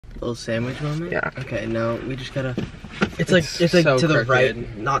Little sandwich moment? Yeah. Okay, no, we just gotta... It's like so to the right.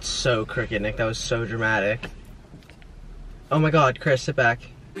 Not so crooked, Nick. That was so dramatic. Oh my god, Chris, sit back.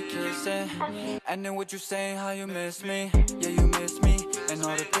 And then what you saying, how you miss me? Yeah, you miss me. And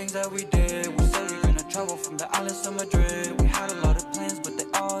all the things that we did. We said we gonna travel from the islands to Madrid. We had a lot of plans, but they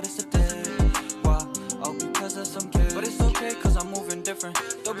all disappeared. Why? Oh, because of some kids. But it's okay, cause I'm moving different.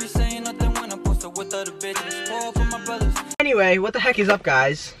 Don't be saying nothing when I'm posted with other bitches. Pour for my brothers. Anyway, what the heck is up,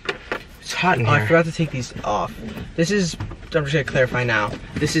 guys? It's hot in Oh, here. I forgot to take these off. This is, I'm just gonna clarify now.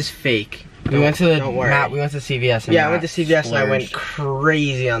 This is fake. We went to don't worry. we went to CVS. And Yeah, I went to CVS and I went splurged.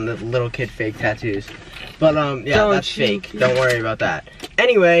 crazy on the little kid fake tattoos. But yeah, Don't that's you- fake. Don't worry about that.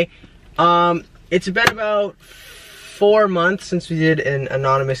 Anyway, it's been about 4 months since we did an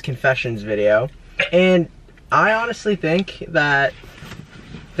anonymous confessions video, and I honestly think that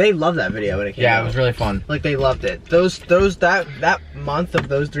they loved that video when it came out. Yeah, it was really fun. Like, they loved it. That month of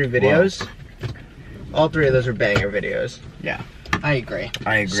those 3 videos, all 3 of those were banger videos. Yeah, I agree.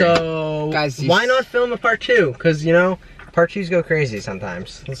 I agree. So, Guys, why not film a part 2? Because, you know, part 2s go crazy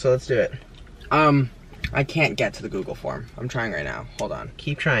sometimes. So let's do it. I can't get to the Google form. I'm trying right now. Hold on.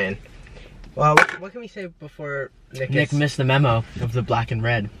 Keep trying. Well, what can we say before Nick missed the memo of the black and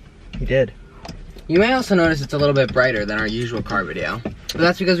red. He did. You may also notice it's a little bit brighter than our usual car video. But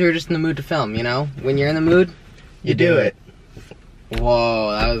that's because we were just in the mood to film, you know? When you're in the mood, You do it.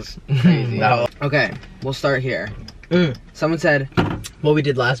 Whoa, that was crazy. No. Okay, we'll start here. Someone said, What we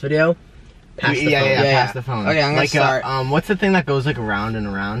did last video? Pass the phone. pass the phone. Okay, I'm gonna start. What's the thing that goes like around and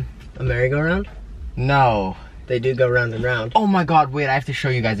around? A merry-go-round? No. They do go round and round. Oh my god, wait, I have to show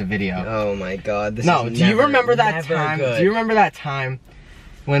you guys a video. Oh my god, this No, is do you remember that never time? good. Do you remember that time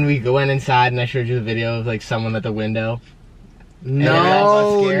when we went inside and I showed you the video of like someone at the window?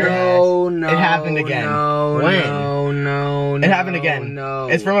 no, no. It happened again. No, When? no. It happened again. No.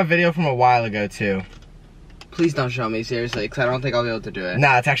 It's from a video from a while ago too. Please don't show me, seriously, because I don't think I'll be able to do it.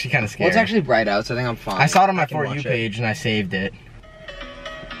 Nah, it's actually kind of scary. Well, it's actually bright out, so I think I'm fine. I saw it on my can For You watch it. page and I saved it.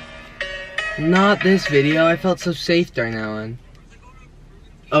 Not this video. I felt so safe during that one.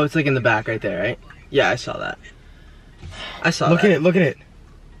 Oh, it's like in the back right there, right? Yeah, I saw that. I saw Look that. at it, look at it.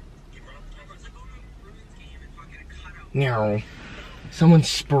 No. Someone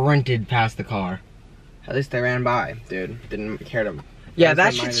sprinted past the car. At least they ran by, dude. Didn't care to. Yeah, At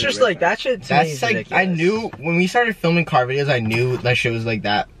that least they shit's minded just their like, that shit to me is That's like, ridiculous. I knew, when we started filming car videos, I knew that shit was like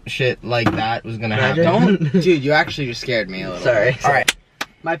that, shit like that was gonna happen. Imagine. Don't, dude. You actually just scared me a little. Sorry. Alright.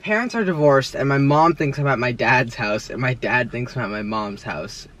 My parents are divorced, and my mom thinks I'm at my dad's house, and my dad thinks I'm at my mom's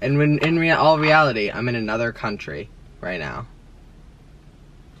house. And when in all reality, I'm in another country right now.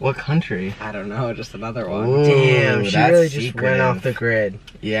 What country? I don't know, just another one. Ooh, Damn, she that's really just went secretive. off the grid.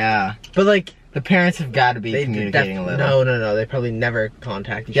 Yeah. But like, The parents have got to be they communicating a little. No, they probably never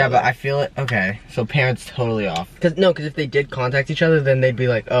contact each Yeah, other. but I feel it. Okay, so parents totally off. Because if they did contact each other, then they'd be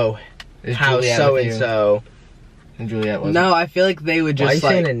like, oh, Is how's Juliet so with and you? so. And Juliet was. No, I feel like they would Why are you just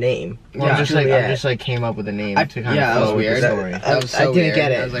like. saying a name? Well, Yeah. I'm just like I Juliet. just like came up with a name I- to kind yeah, of that was flow with weird. the story. That was I so didn't weird.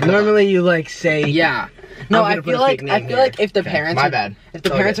 get I it. was like, Normally, you like say. Yeah. No, I'm I gonna put feel a like fake name here. if the Okay, parents my are, bad. if the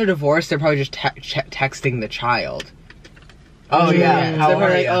Okay. parents are divorced, they're probably just texting the child. Oh yeah, So how they're are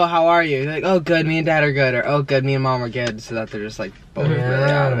like, you? oh, how are you? They're like, oh, good, me and dad are good, or oh, good, me and mom are good. So that they're just like both really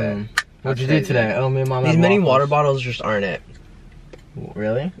out of it. What'd you That's do today? Oh, me and mom. These had mini waffles. water bottles just aren't it.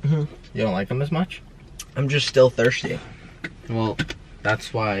 Really? Mhm. You don't like them as much? I'm just still thirsty. Well,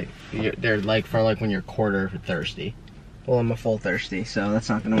 that's why they're like for like when you're quarter thirsty. Well, I'm a full thirsty, so that's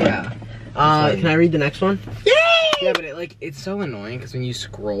not gonna work. Yeah. Can I read the next one? Yeah, but it's so annoying because when you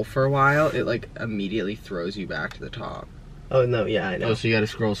scroll for a while, it like immediately throws you back to the top. Oh no, yeah, I know. Oh, so you gotta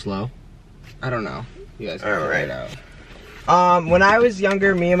scroll slow. I don't know. You guys can All figure right. it out. When I was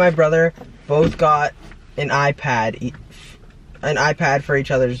younger, me and my brother both got an iPad for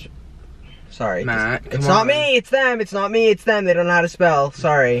each other's. Sorry, Matt, it's come not on. me. It's them. It's not me. It's them. They don't know how to spell.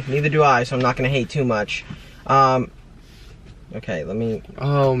 Sorry, neither do I. So I'm not gonna hate too much. Okay, let me.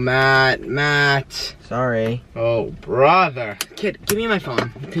 Oh, Matt. Sorry. Oh, brother. Kid, give me my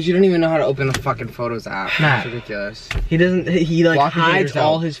phone. Because you don't even know how to open a fucking Photos app. Matt. It's ridiculous. He doesn't. He like Block the hides haters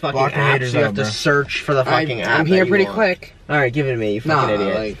all out. his fucking Block the apps. haters So you have out, to bro. search for the fucking app. I'm here that you pretty want. quick. All right, give it to me, you fucking No,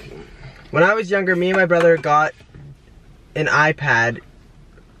 idiot. like, When I was younger, me and my brother got an iPad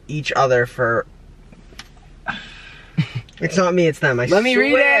each other for. It's not me, it's them. I let me read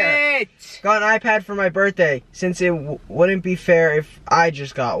swear. it. Got an iPad for my birthday, since it wouldn't be fair if I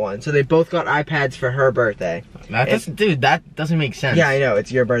just got one. So they both got iPads for her birthday. Dude, that doesn't make sense. Yeah, I know,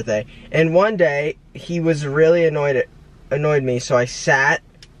 it's your birthday. And one day, he was really annoyed me, so I sat.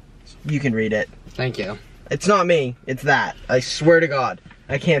 You can read it. Thank you. It's not me, it's that. I swear to God.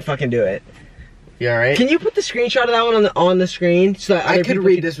 I can't fucking do it. You alright? Can you put the screenshot of that one on the screen so that I other could people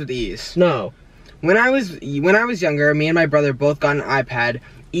read can- this with ease. No. When I was younger, me and my brother both got an iPad,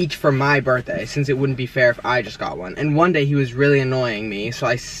 each for my birthday, since it wouldn't be fair if I just got one. And one day he was really annoying me, so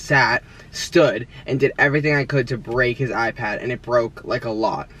I stood, and did everything I could to break his iPad, and it broke like a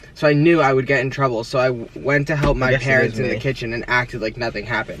lot. So I knew I would get in trouble, so I went to help my guess it parents is in the me. kitchen and acted like nothing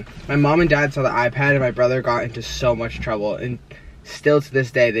happened. My mom and dad saw the iPad, and my brother got into so much trouble, and still to this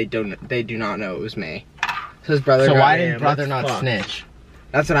day they do not know it was me. So his brother. So got why me. did brother not fucked. snitch?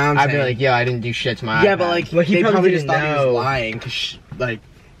 That's what I'm saying. I'd be like, yo, I didn't do shit to my yeah, iPad. but like, Well, he they probably probably just didn't thought he was know. lying, cause like.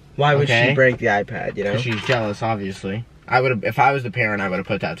 Why would Okay. she break the iPad, you know? She's jealous, obviously. I would have, if I was the parent, I would have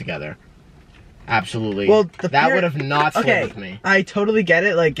put that together. Absolutely. Well, that would have not slid okay, with me. I totally get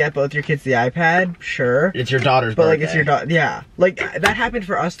it. Like, get both your kids the iPad, sure. It's your daughter's But, birthday. like, it's your daughter. Yeah. Like, that happened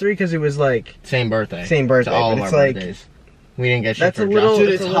for us three because it was, like, Same birthday. Same birthday, It's all but of it's our like- birthdays. We didn't get shit that's for a little, Dude,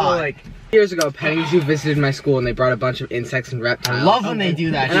 it's a little, like, Years ago, petting zoo visited my school and they brought a bunch of insects and reptiles. I love when they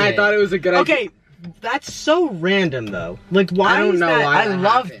do that And I shit. thought it was a good idea. okay, that's so random, though. Like, why I don't is know that? why. I that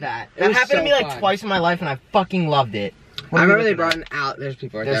loved happened. that. It That was happened to so me like fun. twice in my life and I fucking loved it. What I are we remember they looking brought an there's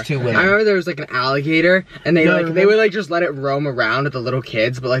people right There's there. two women. I remember there was like an alligator and they No, like remember- they would like just let it roam around with the little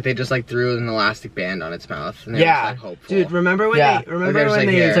kids, but like they just like threw an elastic band on its mouth. And they Yeah. were just, like, hopeful. Dude, remember when Yeah. they, remember They're just when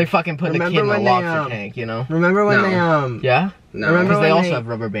like, they, here. It's like fucking putting the Remember kid in a when they, lobster tank, you know? remember when No. they, Yeah? no. remember Because they when also they- have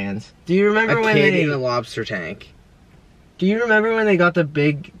rubber bands. do you remember a when kid they, in a lobster tank. do you remember when they got the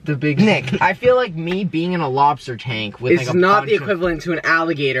big Nick, I feel like me being in a lobster tank with It's like a not the bunch of- equivalent to an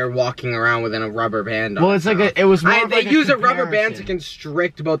alligator walking around within a rubber band on Well, its it's like mouth. it was more of They like use a rubber band to comparison.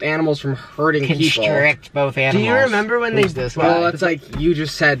 constrict both animals from hurting people. Constrict both Do animals. you remember when they, Who's this guy? Well, it's like you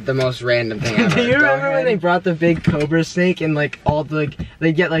just said the most random thing ever. do you Go remember when ahead. they brought the big cobra snake and like all the, like,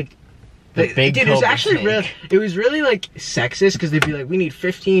 they get like, The big dude, it was cobra actually snake. real. It was really like sexist because they'd be like, "We need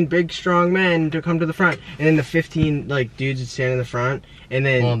 15 big, strong men to come to the front," and then the 15 like dudes would stand in the front, and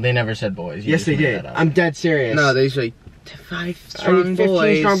then Well, they never said boys. You yes, just they made did. that up. I'm dead serious. No, they usually 5 I strong mean, 15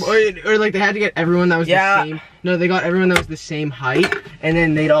 boys. strong, or like they had to get everyone that was Yeah. the same. No, they got everyone that was the same height, and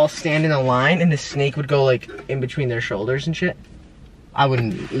then they'd all stand in a line, and the snake would go like in between their shoulders and shit. I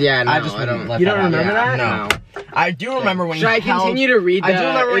wouldn't. Yeah, no, I just I wouldn't don't. let You that don't happen. remember that? No. I do remember when Should he I held. continue to read I that? do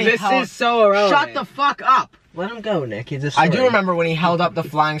remember when he This held- is so irrelevant. Shut the fuck up. Let him go, Nick. It's a I story. do remember when he held up the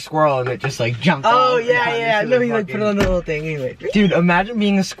flying squirrel and it just like jumped. Oh off and yeah, got yeah. into No, the he like put fucking- it on the little thing anyway. Dude, imagine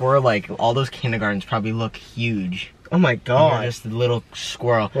being a squirrel. Like all those kindergartens probably look huge. Oh my You're god. just a little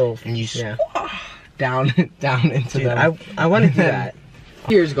squirrel, Well, and you yeah. down into Dude, them. I want to do that.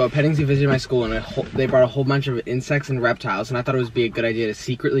 Years ago, petting zoo visited my school and they brought a whole bunch of insects and reptiles, and I thought it would be a good idea to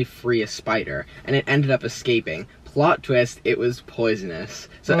secretly free a spider, and it ended up escaping. Plot twist, it was poisonous.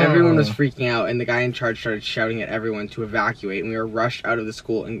 So everyone was freaking out, and the guy in charge started shouting at everyone to evacuate, and we were rushed out of the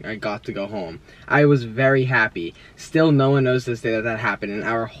school, and I got to go home. I was very happy. Still, no one knows to this day that happened, and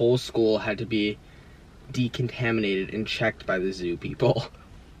our whole school had to be decontaminated and checked by the zoo people.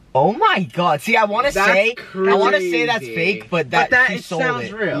 Oh my god! See, I want to That's say, I want to say that's crazy. fake, but that, that he it sold sounds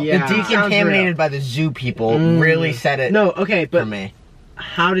it. real. Yeah. The decontaminated by the zoo people really said it No, okay, for but me.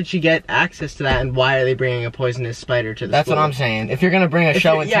 how did she get access to that, and why are they bringing a poisonous spider to the That's school? what I'm saying. If you're gonna bring a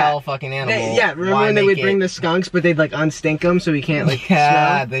show and yeah. tell fucking animal, Yeah, remember why when they make would it- bring the skunks, but they'd like unstink them so we can't like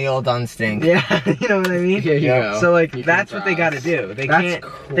yeah, smell? the old unstink. Yeah, you know what I mean? Here you go. So like You can that's what they got browse. to do. They That's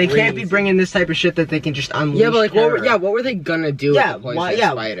they can't be crazy. bringing this type of shit that they can just unleash. Yeah, but like, terror. what were they gonna do Yeah, with the why? poisonous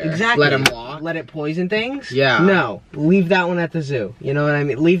Yeah, spider? exactly. Let him walk? Let it poison things? Yeah. No, leave that one at the zoo. You know what I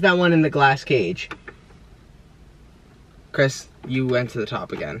mean? Leave that one in the glass cage. Chris, you went to the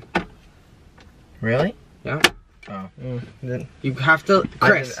top again. Really? Yeah. Then You have to,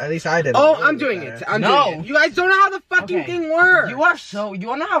 Chris. at least I did. Oh, I'm doing it. I'm No. doing it. You guys don't know how the fucking Okay. thing works. You are so. You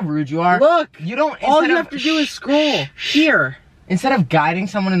wanna know how rude you are? Look. You don't. All instead you of- have to do is scroll here. Instead of guiding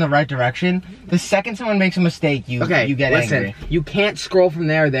someone in the right direction, the second someone makes a mistake, you get listen. angry. You can't scroll from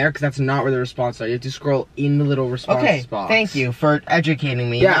there because that's not where the response are. You have to scroll in the little response Okay, box. thank you for educating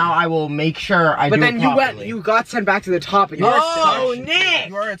me. Yeah. Now I will make sure I But do then it you properly. you got sent back to the top. And You're Oh, such- Nick!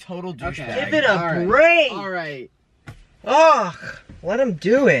 You are a total douchebag. Okay. Give it a All right. break. All right. Ugh, let him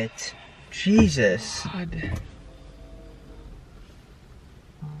do it. Jesus. God.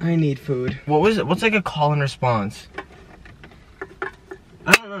 I need food. What was it? What's like a call and response?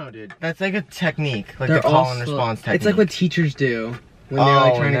 I don't know, dude. That's like a technique, like They're a call and also- response technique. It's like what teachers do when they're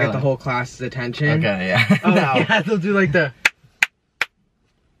like Oh, trying to no. get the whole class's attention. Okay, yeah. Oh, No. yeah, they'll do like the.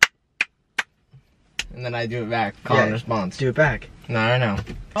 And then I do it back. Call Yeah. and response. Do it back. No, I know.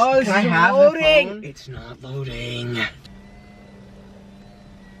 Oh, this Can I is have the loading. phone? It's not loading.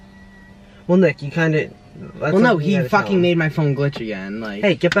 Well, Nick, you kind of That's Well, no, something you he gotta tell fucking him. made my phone glitch again. Like,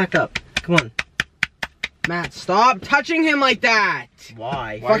 Hey, get back up. Come on. Matt, stop touching him like that.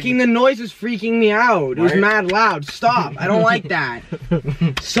 Why? Fucking the noise is freaking me out. It was mad loud. Stop. I don't like that.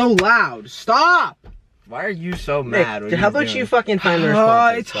 So loud. Stop. Why are you so Nick, mad? how about you fucking find the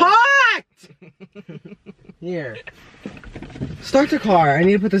response? It's hot. Here. Start the car. I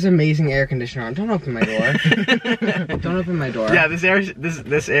need to put this amazing air conditioner on. Don't open my door. Don't open my door. Yeah, this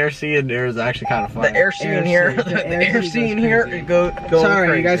air C in here is actually kind of fun. The air scene here. The The air air scene scene goes here. crazy. Go Sorry,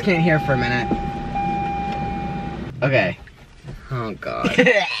 crazy. you guys can't hear for a minute. Okay. Oh god.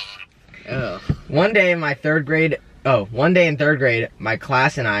 Ugh. One day in third grade, my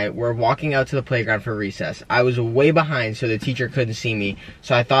class and I were walking out to the playground for recess. I was way behind, so the teacher couldn't see me.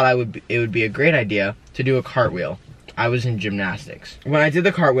 So I thought it would be a great idea to do a cartwheel. I was in gymnastics. When I did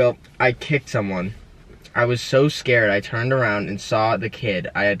the cartwheel, I kicked someone. I was so scared. I turned around and saw the kid.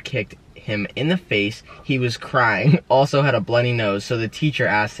 I had kicked him in the face. He was crying. Also had a bloody nose. So the teacher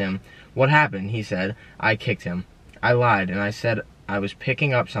asked him, "What happened?" He said, "I kicked him." I lied and I said I was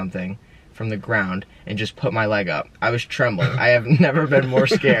picking up something from the ground and just put my leg up. I was trembling. I have never been more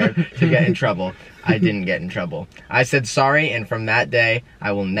scared to get in trouble. I didn't get in trouble. I said sorry, and from that day,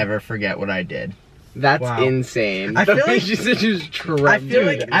 I will never forget what I did. That's Wow. insane. I feel The way like- she said she was I feel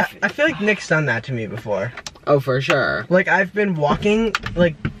like dude. I feel like Nick's done that to me before. Oh, for sure. Like I've been walking,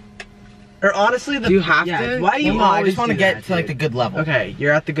 like, or honestly, the Do you have yeah, to? Why do you? Well, no, I always just want to do get that, to like dude? the good level. Okay,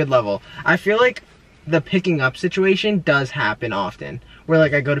 you're at the good level. I feel like the picking up situation does happen often. Where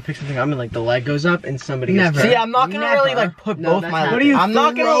like I go to pick something up and like the leg goes up and somebody gets Never. hit. See, I'm not gonna really like put No, both that's my. happened. What do you I'm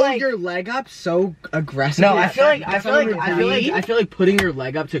not gonna Throw like. your leg up so aggressively. No, I feel like I feel like putting your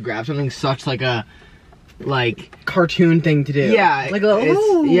leg up to grab something such like a like cartoon thing to do. Yeah, like a, it's-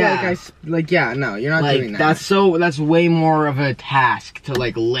 ooh, yeah. yeah, no, you're not doing like that. that's way more of a task to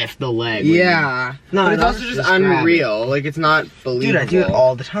like lift the leg. when yeah. No, but it's no, also it's just just grab unreal. Like it's not you- believable. dude, I do it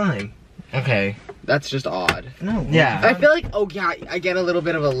all the time. Okay. That's just odd. No, Yeah. I feel like, oh yeah, I get a little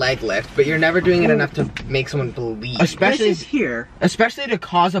bit of a leg lift, but you're never doing it enough to make someone believe. especially This is here. Especially to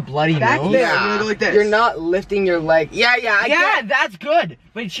cause a bloody Back nose. there. Yeah, I'm gonna go like this. you're not lifting your leg. Yeah, I Yeah, get. that's good.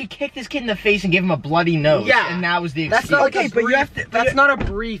 But she kicked this kid in the face and gave him a bloody nose. Yeah. And that was the That's excuse. not Okay, like a but you brief, have to- but That's you- not a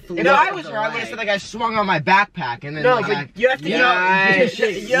brief. If lift I of was the her, I would have leg. said like I swung on my backpack and then No, like, but I, you have to. Yeah,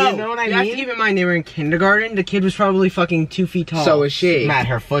 you I- know what I you mean. have You have to keep in mind they were in kindergarten. The kid was probably fucking 2 feet tall. So is she. Matt,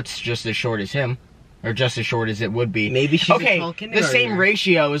 her foot's just as short as him. Or just as short as it would be. Maybe she's okay, a tall the same kindergartner.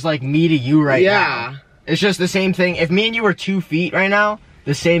 ratio is like me to you right Yeah. now. It's just the same thing. If me and you were 2 feet right now,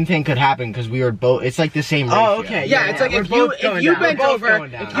 the same thing could happen because we were both. It's like the same ratio. Oh, okay. Yeah, Yeah, it's like we're if you both going bent down. We're both over,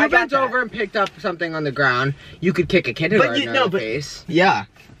 going down. if I you got bent that. over and picked up something on the ground, you could kick a kindergartner in the but- face. Yeah,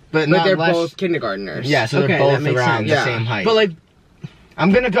 but But not they're less. both kindergartners. Yeah, so Okay, they're that both makes around sense. the Yeah. same height. But like,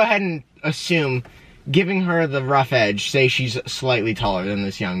 I'm gonna go ahead and assume, giving her the rough edge, say she's slightly taller than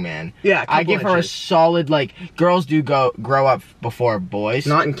this young man. yeah, I give her a solid, like, girls do grow up before boys.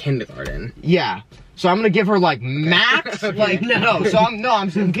 Not in kindergarten. Yeah. So I'm gonna give her like max, Okay. like no. So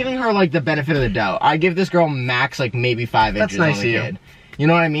I'm giving her like the benefit of the doubt. I give this girl max like maybe 5 That's inches nice on the of you. kid. You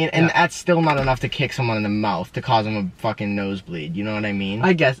know what I mean? And Yeah. that's still not enough to kick someone in the mouth to cause them a fucking nosebleed. You know what I mean?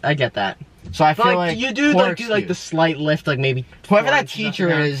 I get that. So I But feel like, like you do poor like do like the excuse. slight lift, like maybe Whoever 4 that inches up teacher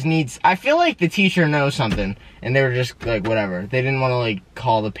and down. is needs. I feel like the teacher knows something, and they were just like whatever. They didn't want to like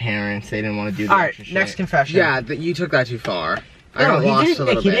call the parents. They didn't want to do the All right, extra next shit. confession. Yeah, that you took that too far. I No, got he lost didn't, a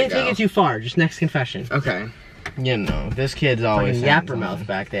little he bit didn't ago. take it too far. Just next confession. Okay. You know, this kid's always Fucking saying yapper mouth something.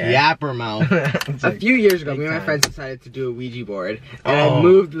 back there. Yapper mouth. A few years ago, big me and my time. friends decided to do a Ouija board, and Oh, I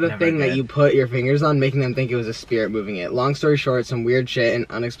moved the never thing that did. you put your fingers on, making them think it was a spirit moving it. Long story short, some weird shit and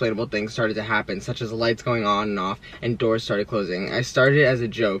unexplainable things started to happen, such as lights going on and off, and doors started closing. I started it as a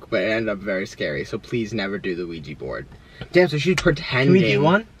joke, but it ended up very scary, so please never do the Ouija board. Damn, so she's pretending. Can we do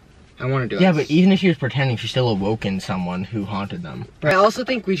one? I want to do it. Yeah, but even if she was pretending, she still awoken someone who haunted them. I also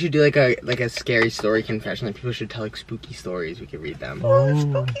think we should do like a scary story confession. Like people should tell like spooky stories. We could read them.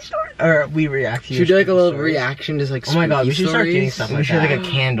 Spooky story. Or we react to. Should your we do like a spooky little stories. reaction to like Oh my God, we should start doing stories? stuff We like should that. like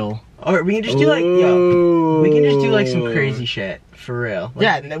a candle. Or we can just do like yo. We can just do like some crazy shit for real.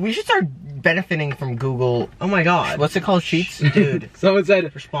 Like, Yeah, we should start benefiting from Google. Oh my God. What's it called? Sheets? Dude? Someone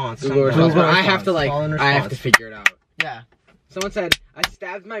said Response. Google Some- response, but I response. have to like Call and I have to response. figure it out. Yeah. Someone said I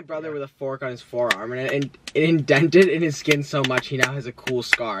stabbed my brother with a fork on his forearm and it indented in his skin so much he now has a cool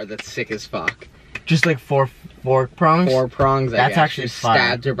scar that's sick as fuck. Just like four prongs? 4 prongs. I That's guess. actually She fire.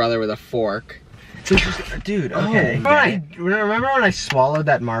 stabbed her brother with a fork. So just, dude. Okay. Oh, Remember when I swallowed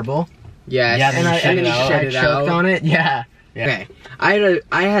that marble? Yes. Yeah, and then I you shit and it then he out. shit I it choked out. on it. Yeah. Yeah. Okay,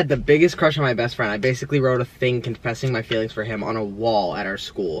 I had the biggest crush on my best friend. I basically wrote a thing confessing my feelings for him on a wall at our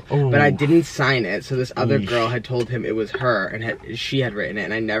school, but I didn't sign it. So this other girl had told him it was her, and she had written it,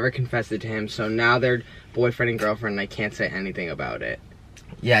 and I never confessed it to him. So now they're boyfriend and girlfriend, and I can't say anything about it.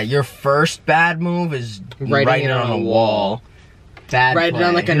 Yeah, your first bad move is writing it on a wall. Bad Write it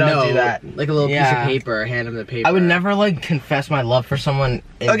on like a You don't note, do that. like a little piece Yeah. of paper, hand him the paper. I would never like confess my love for someone.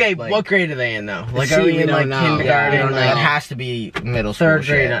 Okay, like, what grade are they in though? Like, See, are we we in don't like know. kindergarten? Yeah, we don't like, It has to be middle school. third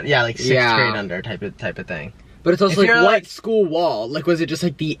grade? shit. Yeah, like sixth Yeah. grade under type of thing. But it's also If like, you're, what like- school wall? Like, was it just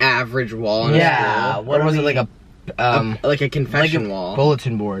like the average wall in a Yeah. school? What was it like a Like a confession like a wall?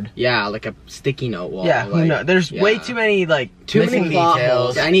 bulletin board? Yeah, like a sticky note wall. Yeah, who like, knows? There's way yeah. too many like Too missing many plot details.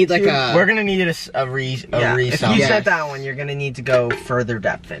 holes. I need like a. We're gonna need a Yeah, if resum. you Yes. said that one, you're gonna need to go further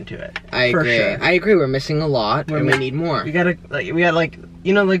depth into it. I for agree. sure. I agree. We're missing a lot, We're and we mi- need more. We gotta like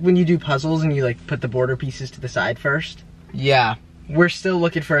you know like when you do puzzles and you like put the border pieces to the side first. Yeah. We're still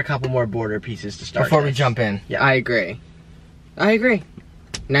looking for a couple more border pieces to start. Before we this. jump in. Yeah. I agree. I agree.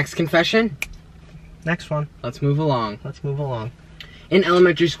 Next confession. Next one. Let's move along. Let's move along. In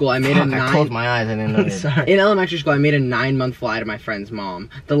elementary school, I made a Fuck, I closed 9. my eyes. I didn't know. Sorry. In elementary school, I made a 9-month lie to my friend's mom.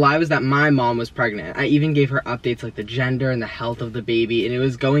 The lie was that my mom was pregnant. I even gave her updates like the gender and the health of the baby, and it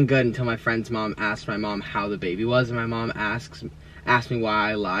was going good until my friend's mom asked my mom how the baby was, and my mom asked me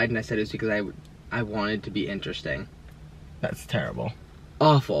why I lied, and I said it was because I wanted to be interesting. That's terrible.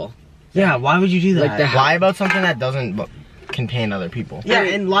 Awful. Yeah, why would you do that? Like the- Lie about something that doesn't contain other people. Yeah,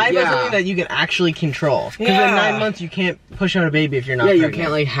 and lie about Yeah. something that you can actually control. Because Yeah. in 9 months you can't push out a baby if you're not Yeah, pregnant. you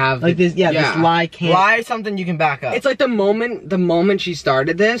can't like have like this. Yeah, this lie can't. Lie something you can back up. It's like the moment she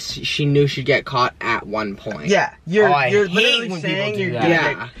started this, she knew she'd get caught at one point. Yeah, you're Oh, I you're hate literally when saying people do you're that. gonna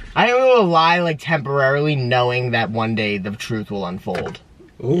Yeah. I will lie like temporarily, knowing that one day the truth will unfold.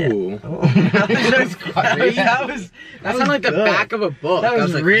 Ooh. that That sounded like the good. back of a book. That I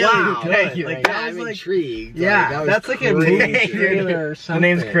was like, really wow. good. Thank you. Like, Like, that I'm was, like- intrigued. Yeah, that was that's like a crazy. movie trailer or My something.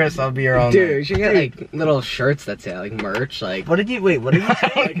 name's Chris. I'll be your own. Dude, you should get like little shirts that say like merch. Like, What did you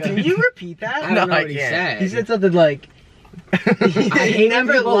say? Can you repeat that? I don't know I what he can't. said. He said something like. I hate when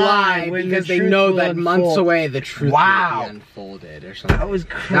people lie when because the they truth know will that months unfold. away the truth Wow. will be unfolded or something. That was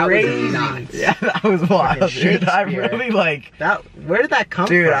That was crazy. nuts. Yeah, that was wild, dude. I Shakespeare. really like. That where did that come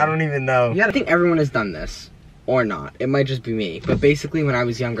Dude, from? I don't even know. You I gotta think everyone has done this. Or not. It might just be me. But basically when I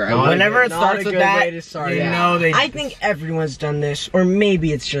was younger, No, I would whenever it not starts a with good that, way to start you it. know they. I think everyone's done this, or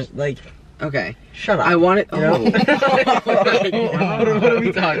maybe it's just like. Okay. Shut up. I wanted You know? what are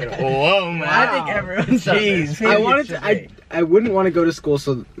we talking about? Whoa, man. I think everyone's done this. I Maybe wanted it's just to me. I wouldn't want to go to school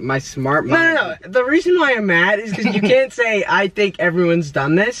so my smart mind No. The reason why I'm mad is because you can't say I think everyone's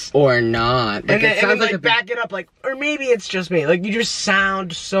done this, or not. Like, and then, it sounds like, a back it up like, or maybe it's just me. Like you just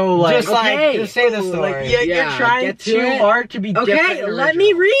sound so like Just like, okay. just say the story. like yeah, Yeah, you're trying get to too it. hard to be different. Okay, and let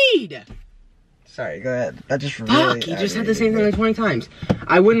me original. read. Sorry, go ahead. That just Fuck, really you just said aggravated the same me. thing like 20 times.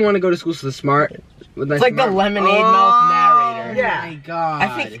 I wouldn't want to go to school so the smart. It's like the lemonade mouth narrator. Yeah. Oh my god.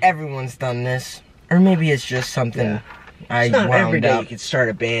 I think everyone's done this, or maybe it's just something I It's not every wound day up. you could start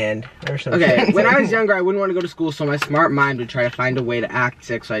a band or something. Okay, when I was younger, I wouldn't want to go to school, so my smart mind would try to find a way to act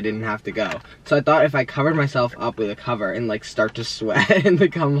sick so I didn't have to go. So I thought if I covered myself up with a cover and like start to sweat and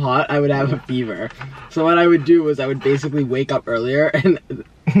become hot, I would have a fever. So what I would do was I would basically wake up earlier and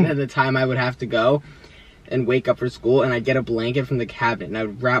at the time I would have to go and wake up for school, and I'd get a blanket from the cabinet and I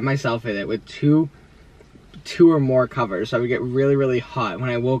would wrap myself in it with two or more covers, so I would get really, really hot. When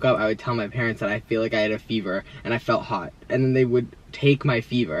I woke up, I would tell my parents that I feel like I had a fever and I felt hot, and then they would take my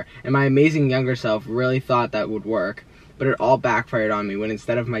fever. And my amazing younger self really thought that would work, but it all backfired on me when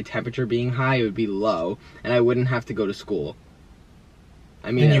instead of my temperature being high, it would be low, and I wouldn't have to go to school.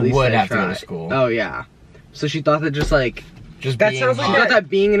 I mean, Then at you least would I have to go to tried. school. Oh yeah. So she thought that just like Just That being sounds like she hot. thought that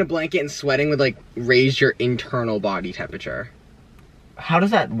being in a blanket and sweating would like raise your internal body temperature. How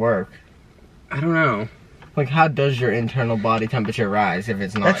does that work? I don't know. Like, how does your internal body temperature rise if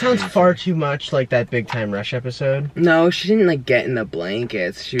it's not? That sounds easy? far too much like that Big Time Rush episode. No, she didn't like get in the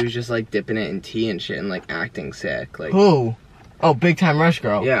blankets. She was just like dipping it in tea and shit and like acting sick. Like Who? Oh, Big Time Rush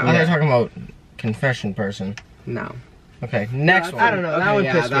girl. Yeah. I thought you Yeah. were talking about confession person. no. Okay, next one. I don't know. That Okay, would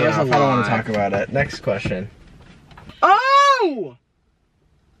yeah, piss that me was off. a I don't want to lie. talk about it. Next question. Oh!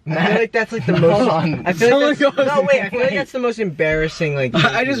 I feel like that's like the Hold most. on. I feel Someone like that's, goes- no wait. I feel like that's the most embarrassing. Like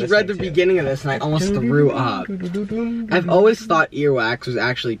I just read the beginning of this and I almost threw up. I've always thought earwax was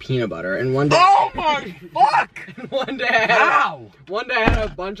actually peanut butter, and one day, Oh my fuck! one day, I Ow! had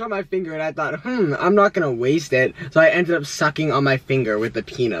a bunch on my finger, and I thought, I'm not gonna waste it. So I ended up sucking on my finger with the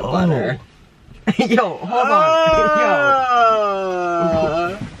peanut butter. Yo, hold on.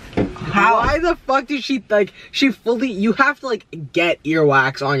 Yo, how? Why the the fuck did she, like, she fully, you have to, like, get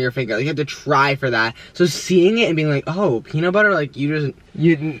earwax on your finger. Like, you have to try for that. So seeing it and being like, oh, peanut butter, like,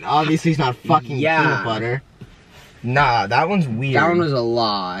 obviously it's not fucking peanut butter. Nah, that one's weird. That one was a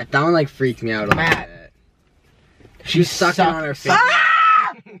lot. That one, like, freaked me out a little bit. She sucked it on her finger.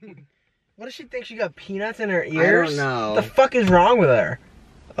 Ah! What does she think? She got peanuts in her ears? I don't know. What the fuck is wrong with her?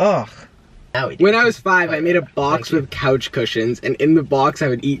 Ugh. When I was 5, I made a box with couch cushions, and in the box I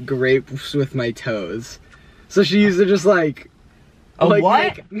would eat grapes with my toes. So she used to just like,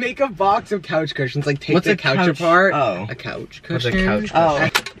 what? Make a box of couch cushions, like take the couch apart. Oh. A couch What's cushion. a couch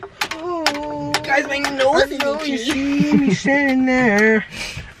cushion? Oh. Guys, my nose is you see me standing there.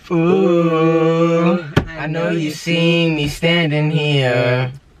 Ooh. I know you see me standing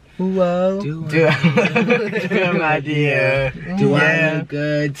here. Whoa. Do my dear. Do I look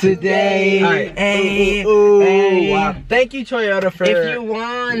good today? Alright. Hey, Wow. Thank you, Toyota, for if you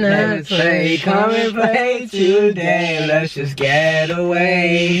wanna play, come and play today. Let's just get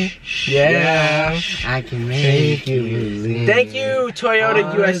away. Yeah. I can make you believe. Thank you, Toyota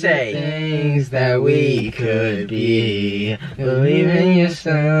All USA. the things that we could be. Believe in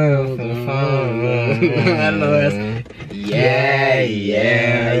yourself. I don't know this.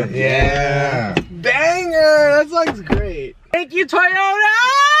 Yeah. Banger! That song's great. Thank you, Toyota!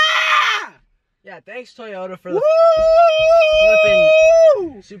 Yeah, thanks, Toyota, for the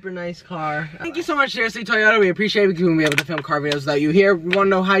flipping super nice car. Thank you so much, seriously, Toyota. We appreciate it because we won't be able to film car videos without you here. We want to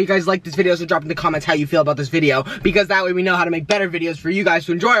know how you guys like this video, so drop in the comments how you feel about this video, because that way we know how to make better videos for you guys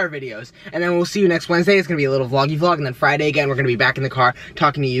to enjoy our videos. And then we'll see you next Wednesday. It's going to be a little vloggy vlog, and then Friday again, we're going to be back in the car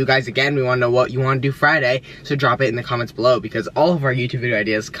talking to you guys again. We want to know what you want to do Friday, so drop it in the comments below, because all of our YouTube video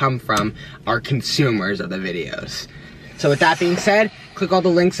ideas come from our consumers of the videos. So with that being said, click all the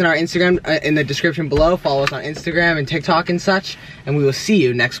links in our Instagram in the description below. Follow us on Instagram and TikTok and such. And we will see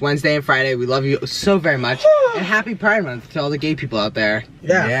you next Wednesday and Friday. We love you so very much. And happy Pride Month to all the gay people out there.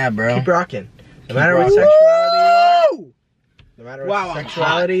 Yeah, bro. Keep rocking. No matter what sexuality you are. No matter what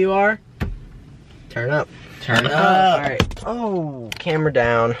sexuality you are. Turn up. Turn up. Alright. Oh, camera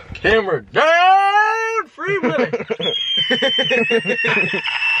down. Camera down! Free Willy!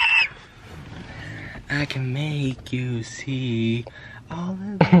 I can make you see all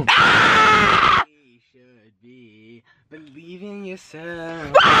of the you should be. Believe in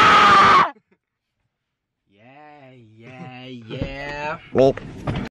yourself. Yeah. Well.